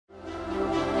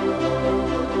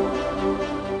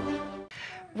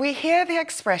We hear the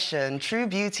expression, true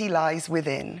beauty lies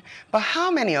within, but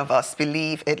how many of us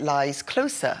believe it lies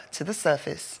closer to the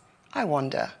surface? I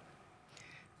wonder.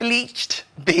 Bleached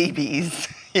babies.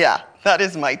 Yeah, that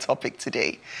is my topic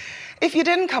today. If you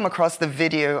didn't come across the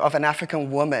video of an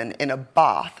African woman in a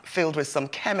bath filled with some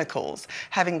chemicals,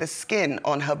 having the skin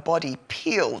on her body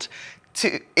peeled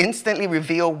to instantly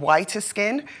reveal whiter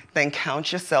skin, then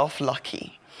count yourself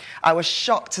lucky. I was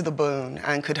shocked to the bone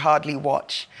and could hardly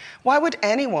watch. Why would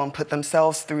anyone put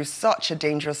themselves through such a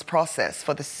dangerous process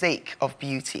for the sake of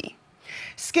beauty?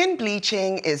 Skin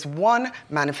bleaching is one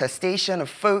manifestation of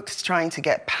folks trying to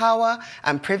get power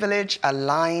and privilege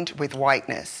aligned with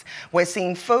whiteness. We're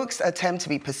seeing folks attempt to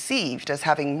be perceived as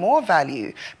having more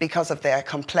value because of their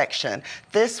complexion.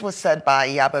 This was said by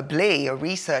Yaba Blay, a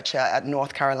researcher at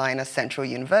North Carolina Central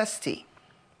University.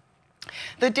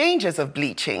 The dangers of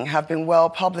bleaching have been well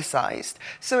publicized,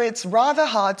 so it's rather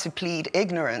hard to plead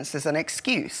ignorance as an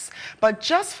excuse. But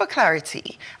just for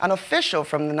clarity, an official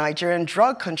from the Nigerian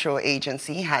Drug Control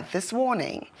Agency had this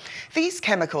warning. These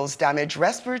chemicals damage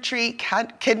respiratory,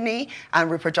 kidney,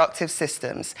 and reproductive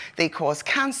systems. They cause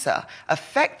cancer,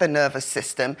 affect the nervous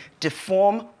system,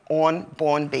 deform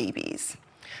unborn babies.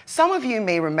 Some of you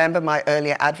may remember my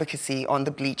earlier advocacy on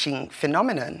the bleaching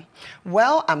phenomenon.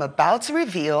 Well, I'm about to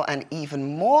reveal an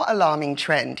even more alarming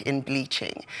trend in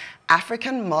bleaching.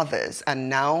 African mothers are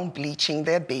now bleaching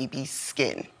their babies'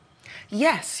 skin.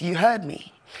 Yes, you heard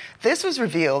me. This was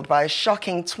revealed by a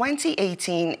shocking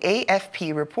 2018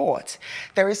 AFP report.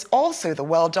 There is also the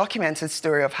well-documented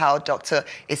story of how Dr.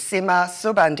 Isima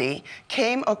Sobande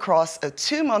came across a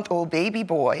 2-month-old baby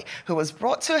boy who was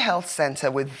brought to a health center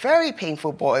with very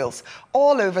painful boils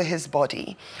all over his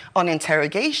body. On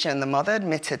interrogation, the mother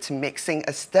admitted to mixing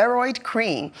a steroid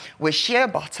cream with shea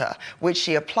butter, which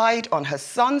she applied on her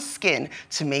son's skin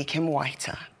to make him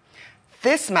whiter.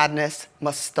 This madness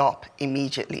must stop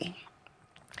immediately.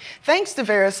 Thanks to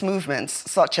various movements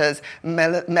such as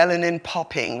melanin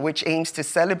popping, which aims to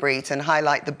celebrate and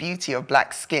highlight the beauty of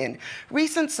black skin,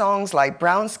 recent songs like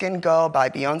Brown Skin Girl by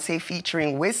Beyoncé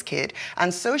featuring Wizkid,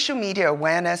 and social media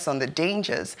awareness on the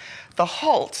dangers, the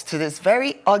halt to this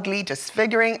very ugly,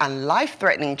 disfiguring, and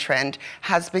life-threatening trend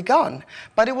has begun.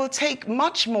 But it will take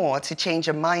much more to change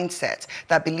a mindset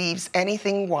that believes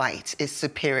anything white is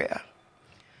superior.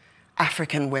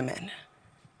 African women,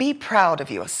 be proud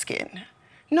of your skin.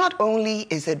 Not only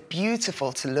is it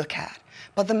beautiful to look at,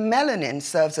 but the melanin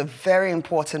serves a very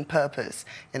important purpose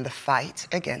in the fight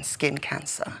against skin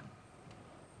cancer.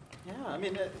 Yeah, I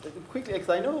mean, quickly, because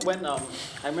I know when, I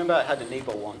remember I had a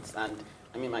neighbor once, and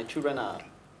I mean, my children are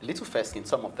a little fair-skinned,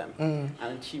 some of them,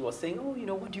 and she was saying, oh, you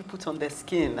know, what do you put on their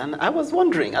skin? And I was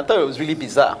wondering, I thought it was really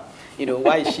bizarre, you know,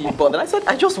 why is she bothered? I said,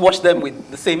 I just wash them with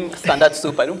the same standard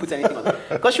soap, I don't put anything on them.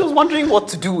 Because she was wondering what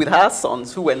to do with her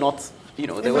sons who were not, you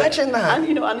know, Imagine that. And,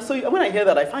 you know, and so when I hear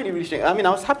that, I find it really strange. I mean, I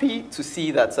was happy to see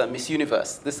that Miss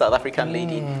Universe, this South African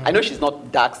lady, I know she's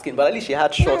not dark-skinned, but at least she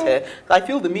had short hair. I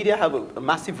feel the media have a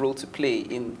massive role to play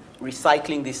in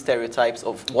recycling these stereotypes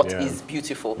of what is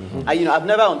beautiful. You know, I've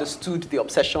never understood the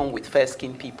obsession with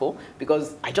fair-skinned people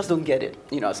because I just don't get it.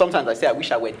 You know, sometimes I say I wish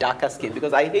I were darker skinned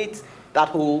because I hate that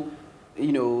whole,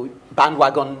 you know,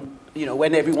 bandwagon, you know,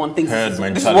 when everyone thinks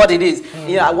this is what it is.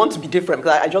 You know, I want to be different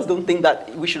because I just don't think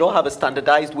that we should all have a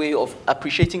standardized way of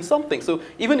appreciating something. So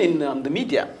even in the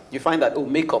media, you find that, oh,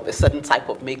 makeup, a certain type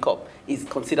of makeup is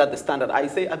considered the standard. I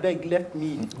say, I beg, let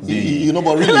me be. You know,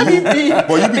 but really, let me be.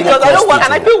 Because I don't want,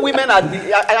 and I feel women are,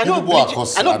 I know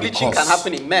bleaching can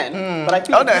happen in men, but I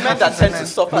feel women that tend to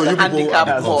suffer the handicap.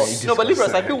 No, but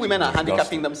Libras, I feel women are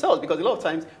handicapping themselves because a lot of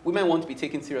times women want to be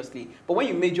taken seriously. But when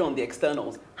you major on the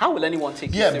externals, how will anyone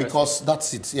take you seriously? Yeah, because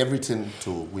that's it. Everything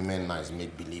to women now is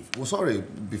make-believe. Well, sorry,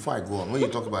 before I go on, when you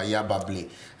talk about Yaba Blay,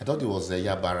 I thought it was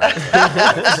Yaba.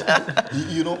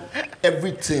 You know,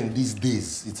 everything these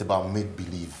days, it's about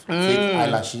make-believe. Fake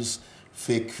eyelashes,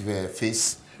 fake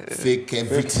face, fake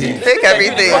everything. Fake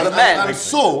everything. And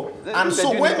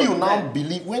so when you now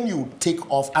believe, when you take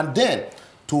off, and then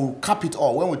to cap it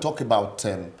all, when we talk about,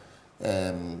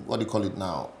 what do you call it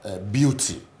now,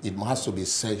 beauty, it has to be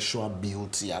sexual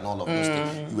beauty and all of those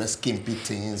things. You wear skimpy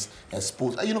things,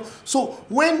 exposed, you know. So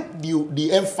when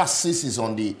the emphasis is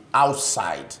on the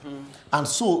outside, and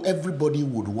so everybody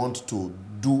would want to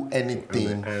do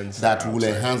anything that will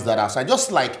enhance that outside.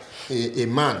 Just like a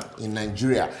man in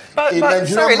Nigeria. A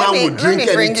Nigerian man would drink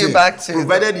anything,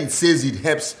 provided it says it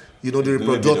helps, you know, the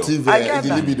reproductive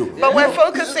libido. But we're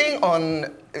focusing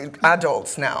on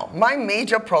adults now. My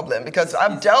major problem, because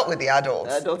I've dealt with the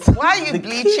adults. Why are you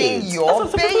bleaching your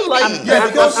baby? Yeah,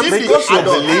 because you're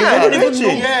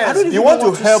believing. You want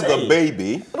to help the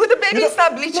baby. With the baby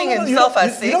start bleaching himself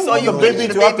at 6, or you the bleach baby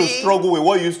the to have to baby? struggle with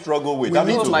what you struggle with. I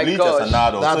need to bleach as an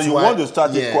adult. So you want to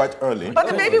start it quite early. But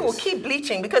the baby will keep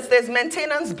bleaching because there's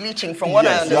maintenance bleaching from what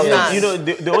I understand. Yes. You know,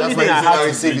 the only thing I had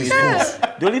to say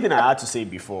the only thing I had to say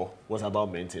before was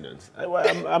about maintenance.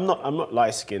 I'm not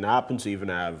light skinned. I happen to even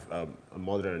have a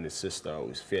mother and a sister who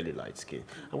is fairly light skinned.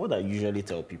 And what I usually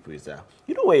tell people is that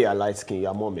when you're light skinned,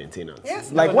 you're more maintenance.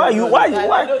 Yes. Like why?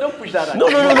 Don't push that. No.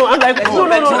 I'm like no.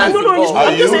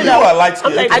 I'm just saying you are light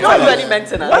skinned. I don't do any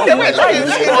maintenance.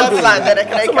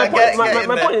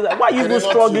 My point is that why are you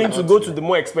struggling to go to the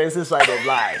more expensive side of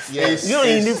life? Yes.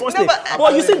 In the first place.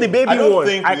 But you see the baby one.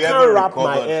 I can't wrap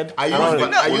my head. I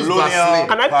use Vaseline.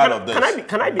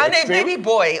 Can I be and extreme? a baby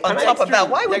boy on top of that.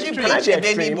 Why would you bleach a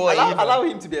baby boy? Allow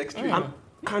him to be extreme.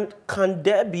 Can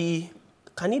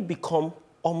it become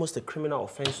almost a criminal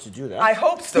offense to do that? I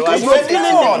hope so. Because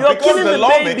you're killing the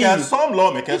baby. Some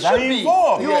lawmakers are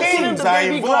involved. Kings are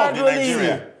involved in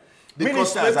Nigeria. The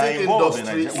Ministers are cosmetic involved in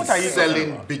industry Nigeria. What are you is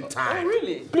selling big time. Oh,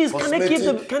 really? Please,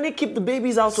 can they keep the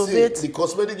babies out of it? The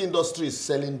cosmetic industry is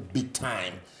selling big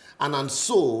time. And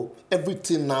so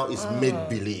everything now is made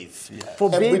believe. For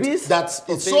babies?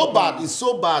 It's so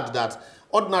bad that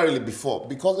ordinarily before,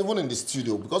 because even in the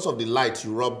studio, because of the light,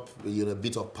 you rub a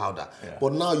bit of powder. Yeah.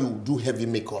 But now you do heavy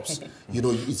makeups.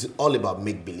 It's all about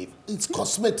make believe. It's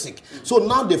cosmetic. So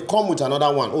now they've come with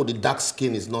another one. Oh, the dark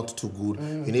skin is not too good.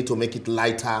 You need to make it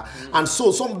lighter. And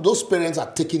so some of those parents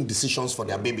are taking decisions for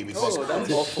their baby because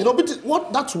that's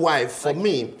awful. That's why for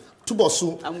me,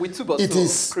 Tubosu, and with Tubosu, it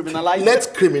is criminalize. Let's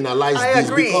criminalize I this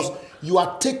agree. because you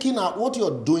are taking out what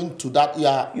you're doing to that.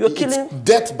 You're killing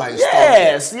death by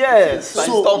installment. Yes.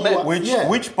 So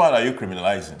which part are you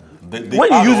criminalizing? When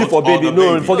you use it for baby,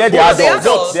 forget the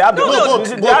adults. The adults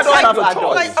have a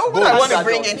choice. Like, what I want to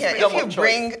bring in here, if you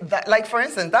bring that, like for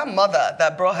instance, that mother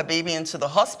that brought her baby into the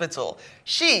hospital,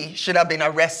 she should have been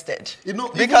arrested.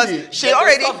 Because she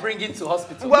already not bringing to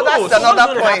hospital. Well, that's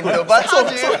another point, though. But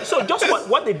so just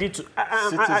what they did to,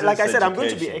 like I said, I'm going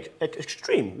to be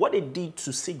extreme. What they did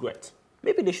to cigarettes.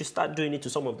 Maybe they should start doing it to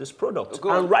some of these products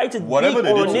and write it whatever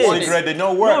they did to cigarette, they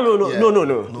don't work.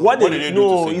 No. What did they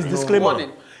do is disclaimer.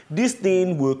 Warning. This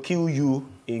thing will kill you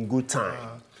in good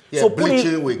time. So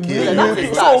bleaching will kill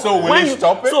you. So will you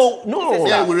stop it? So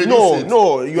we reduce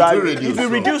it. It will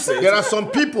reduce it. There are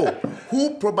some people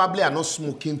who probably are not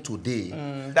smoking today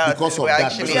because of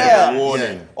that.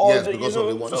 Warning. Yes, because of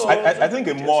the warning. I think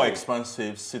a more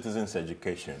expansive citizens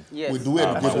education. Yes. We do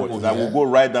it That will go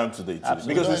right down to the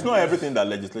because it's not everything that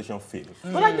legislation feels.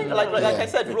 But I think, like I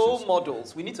said, role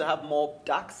models. We need to have more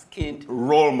dark-skinned,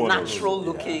 role models,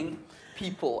 natural-looking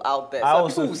people out there. So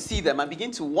people will see them and begin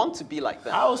to want to be like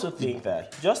them. I also think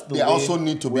that just the they way also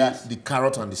need to be the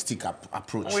carrot and the stick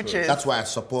approach. Which is? That's why I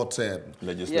support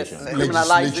legislation. Yes,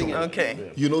 criminalizing it.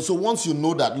 Okay. So once you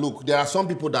know that, look, there are some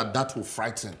people that will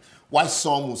frighten. Why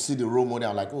some will see the role model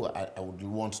and like, I would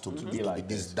want to be like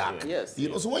this dark. Yeah.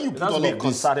 Yes. So when you put all of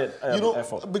this,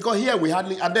 effort. because here we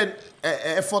hardly, and then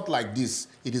effort like this,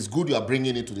 it is good you are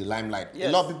bringing it to the limelight. Yes.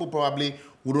 A lot of people probably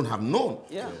wouldn't have known.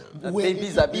 Yeah.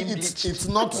 Babies are being bleached. It's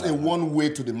not a one way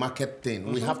to the market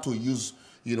thing. We have to use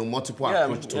multiple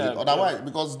approach to it. Otherwise,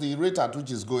 because the rate at which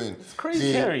is going, it's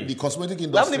crazy. The cosmetic We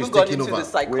industry haven't is even gone taking into over. the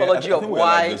psychology of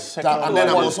why. And then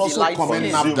I was also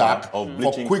commenting NAFDAC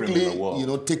for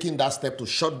quickly, taking that step to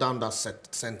shut down that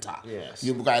center. Yes.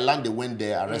 Because I learned they went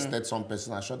there, arrested some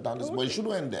person, and shut down this, but it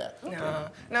shouldn't end there.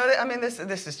 No, I mean this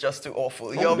is just too awful.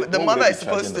 The mother is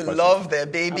supposed to love their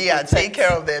baby and take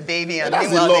care of their baby, and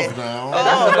that's the love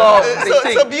now.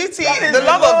 So beauty, the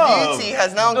love of beauty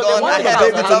has now gone ahead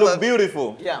of the love of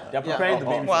beautiful. Yeah. They're preparing the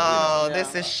baby. Wow,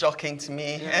 this is shocking to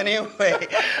me. Anyway,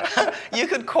 you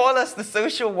could call us the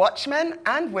social watchmen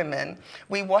and women.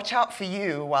 We watch out for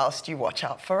you whilst you watch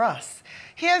out for us.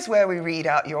 Here's where we read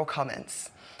out your comments.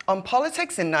 On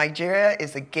politics in Nigeria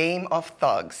is a game of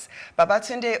thugs.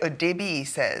 Babatunde Odebi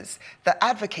says, the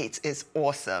Advocate is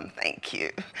awesome, thank you.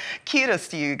 Kudos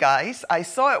to you guys. I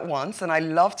saw it once and I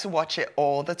love to watch it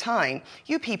all the time.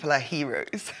 You people are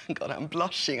heroes. God, I'm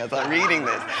blushing as I'm reading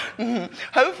this.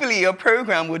 Hopefully your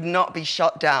program would not be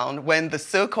shut down when the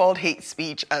so-called hate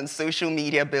speech and social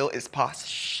media bill is passed.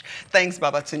 Shh. Thanks,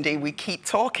 Babatunde, we keep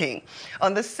talking.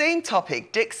 On the same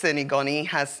topic, Dixon Igoni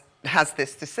has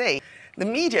this to say. The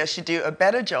media should do a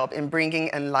better job in bringing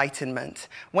enlightenment.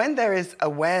 When there is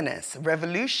awareness,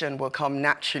 revolution will come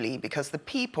naturally because the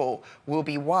people will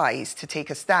be wise to take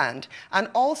a stand and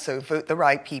also vote the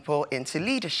right people into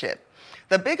leadership.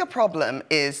 The bigger problem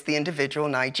is the individual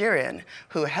Nigerian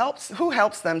who helps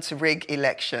them to rig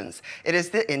elections. It is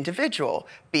the individual,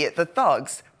 be it the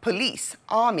thugs, police,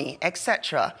 army,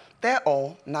 etc. They're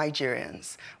all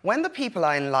Nigerians. When the people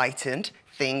are enlightened,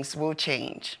 things will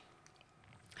change.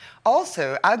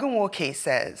 Also, Agunwoke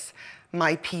says,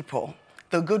 my people,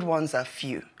 the good ones are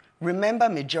few. Remember,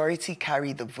 majority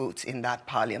carry the vote in that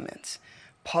parliament.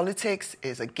 Politics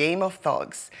is a game of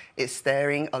thugs. It's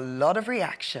stirring a lot of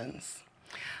reactions.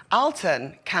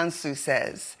 Alton Kansu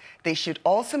says, they should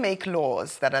also make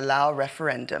laws that allow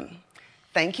referendum.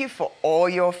 Thank you for all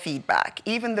your feedback.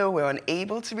 Even though we're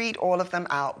unable to read all of them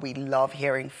out, we love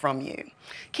hearing from you.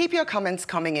 Keep your comments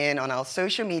coming in on our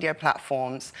social media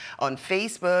platforms on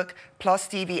Facebook, Plus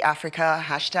TV Africa,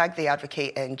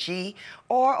 #TheAdvocateNG,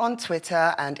 or on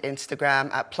Twitter and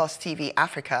Instagram at Plus TV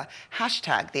Africa,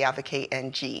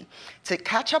 #TheAdvocateNG. To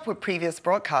catch up with previous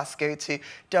broadcasts, go to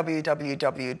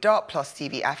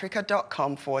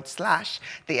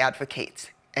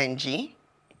www.plustvafrica.com/TheAdvocateNG.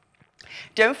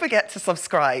 Don't forget to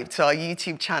subscribe to our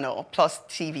YouTube channel, Plus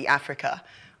TV Africa.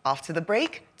 After the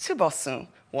break, Tubosun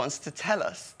wants to tell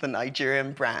us the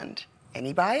Nigerian brand.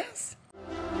 Any buyers?